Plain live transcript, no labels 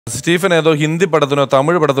Stephen ഏതോ ഹിന്ദി പടത്തിനോ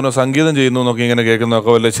തമിഴ് പടത്തിനോ സംഗീതം ചെയ്യുന്നു എന്നൊക്കെ ഇങ്ങനെ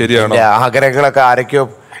കേൾക്കുന്നതൊക്കെ വല്ല ശരിയാണോ? ആഗ്രഹങ്ങളൊക്കെ ആരൊക്കെയോ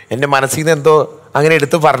എന്റെ മനസ്സിൽ നിന്ന് എന്തോ അങ്ങനെ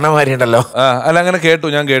എടുത്ത് പറഞ്ഞ മാതിരി ഉണ്ടല്ലോ. അല്ല അങ്ങനെ കേട്ടു,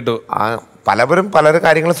 ഞാൻ കേട്ടു. പലരും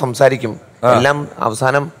കാര്യങ്ങളും സംസാരിക്കും, എല്ലാം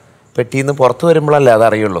അവസാനം പെട്ടിന്ന് പുറത്തു വരുമ്പോഴല്ലേ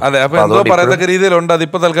അതറിയുള്ളൂ. അതെ, അപ്പൊ എന്തോ പറയത്തക്ക രീതിയിലുണ്ട്.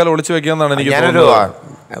 അതിപ്പോ തൽക്കാലം ഒളിച്ചു വെക്കാന്നാണ് എനിക്ക്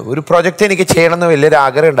തോന്നുന്നത്. ഒരു പ്രൊജക്റ്റ് എനിക്ക് ചെയ്യണമെന്ന് വലിയൊരു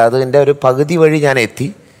ആഗ്രഹമുണ്ട്. അത് എൻ്റെ ഒരു പകുതി വഴി ഞാൻ എത്തി.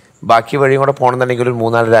 ബാക്കി വഴിയും കൂടെ പോകണമെന്നുണ്ടെങ്കിൽ ഒരു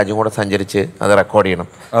 3-4 രാജ്യം കൂടെ സഞ്ചരിച്ച് അത് റെക്കോർഡ് ചെയ്യണം.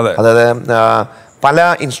 അതായത് പല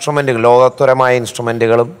ഇൻസ്ട്രുമെൻറ്റുകൾ, ലോകോത്തരമായ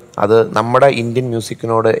ഇൻസ്ട്രുമെൻറ്റുകളും അത് നമ്മുടെ ഇന്ത്യൻ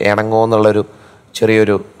മ്യൂസിക്കിനോട് ഇണങ്ങുമോ എന്നുള്ളൊരു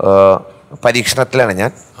ചെറിയൊരു പരീക്ഷണത്തിലാണ്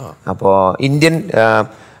ഞാൻ. അപ്പോൾ ഇന്ത്യൻ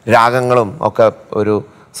രാഗങ്ങളും ഒക്കെ ഒരു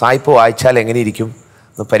സായിപ്പ് വായിച്ചാൽ എങ്ങനെ ഇരിക്കും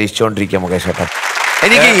എന്ന് പരീക്ഷിച്ചുകൊണ്ടിരിക്കുക മുകേഷ് ചേട്ടൻ.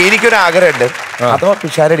 എനിക്കൊരു ആഗ്രഹമുണ്ട്. അഥവാ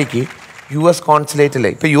പിഷാരടിക്ക് US കോൺസുലേറ്റിൽ,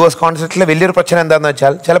 ഇപ്പോൾ US കോൺസുലേറ്റിലെ വലിയൊരു പ്രശ്നം എന്താണെന്ന്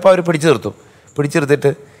വെച്ചാൽ ചിലപ്പോൾ അവർ പിടിച്ചു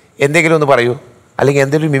നിർത്തിയിട്ട് എന്തെങ്കിലും ഒന്ന് പറയൂ അല്ലെങ്കിൽ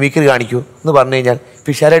എന്തെങ്കിലും മിമിക്രി കാണിക്കൂ എന്ന് പറഞ്ഞു കഴിഞ്ഞാൽ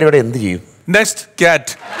പിഷാരടി ഇവിടെ എന്ത് ചെയ്യും? Next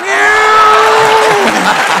cat.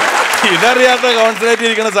 ഇതറിയാത്ത കോൺസെൻട്രേറ്റ്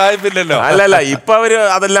ഇരിക്കണ സാഹിബില്ലല്ലോ. അല്ലല്ല, ഇപ്പൊ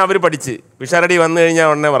അതെല്ലാം അവര് പഠിച്ച് പിഷാരടി വന്നു കഴിഞ്ഞാൽ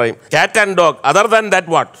ഉടനെ പറയും cat and dog, other than that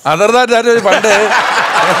what. പണ്ട്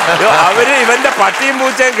അവര് ഇവന്റെ പട്ടിയും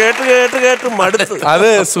പൂച്ചയും കേട്ട് മടുത്തു. അത്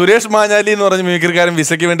സുരേഷ് മാഞ്ഞാലി എന്ന് പറഞ്ഞ മിമിക്രിക്കാരൻ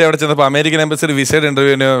വിസയ്ക്ക് വേണ്ടി അവിടെ ചെന്നപ്പോൾ അമേരിക്കൻ എംബസിയുടെ വിസയുടെ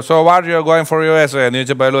ഇന്റർവ്യൂവിന് so what you are going for your S എന്ന്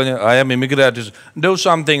ചോദിച്ചപ്പോൾ അയാൾ പറഞ്ഞു I am mimicry artist, do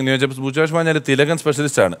something എന്ന് ചോദിച്ചപ്പോൾ സുരേഷ് മാഞ്ഞാലി തിലകൻ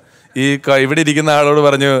സ്പെഷ്യലിസ്റ്റ് ആണ്. ഇവിടെ ഇരിക്കുന്ന ആളോട്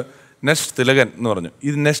പറഞ്ഞു നെക്സ്റ്റ് തിലകൻ എന്ന് പറഞ്ഞു.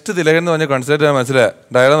 ഇത് നെക്സ്റ്റ് തിലകൻ എന്ന് പറഞ്ഞ കൺസെപ്റ്റ് ഞാൻ മനസ്സിലായി.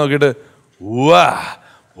 അയാളെ നോക്കിയിട്ട് വാ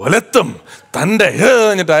ഒലത്തും തൻ്റെ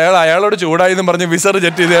എന്നിട്ട് അയാളോട് ചൂടായി എന്ന് പറഞ്ഞ് വിസ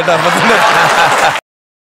റിജക്ട് ചെയ്തേട്ടാ.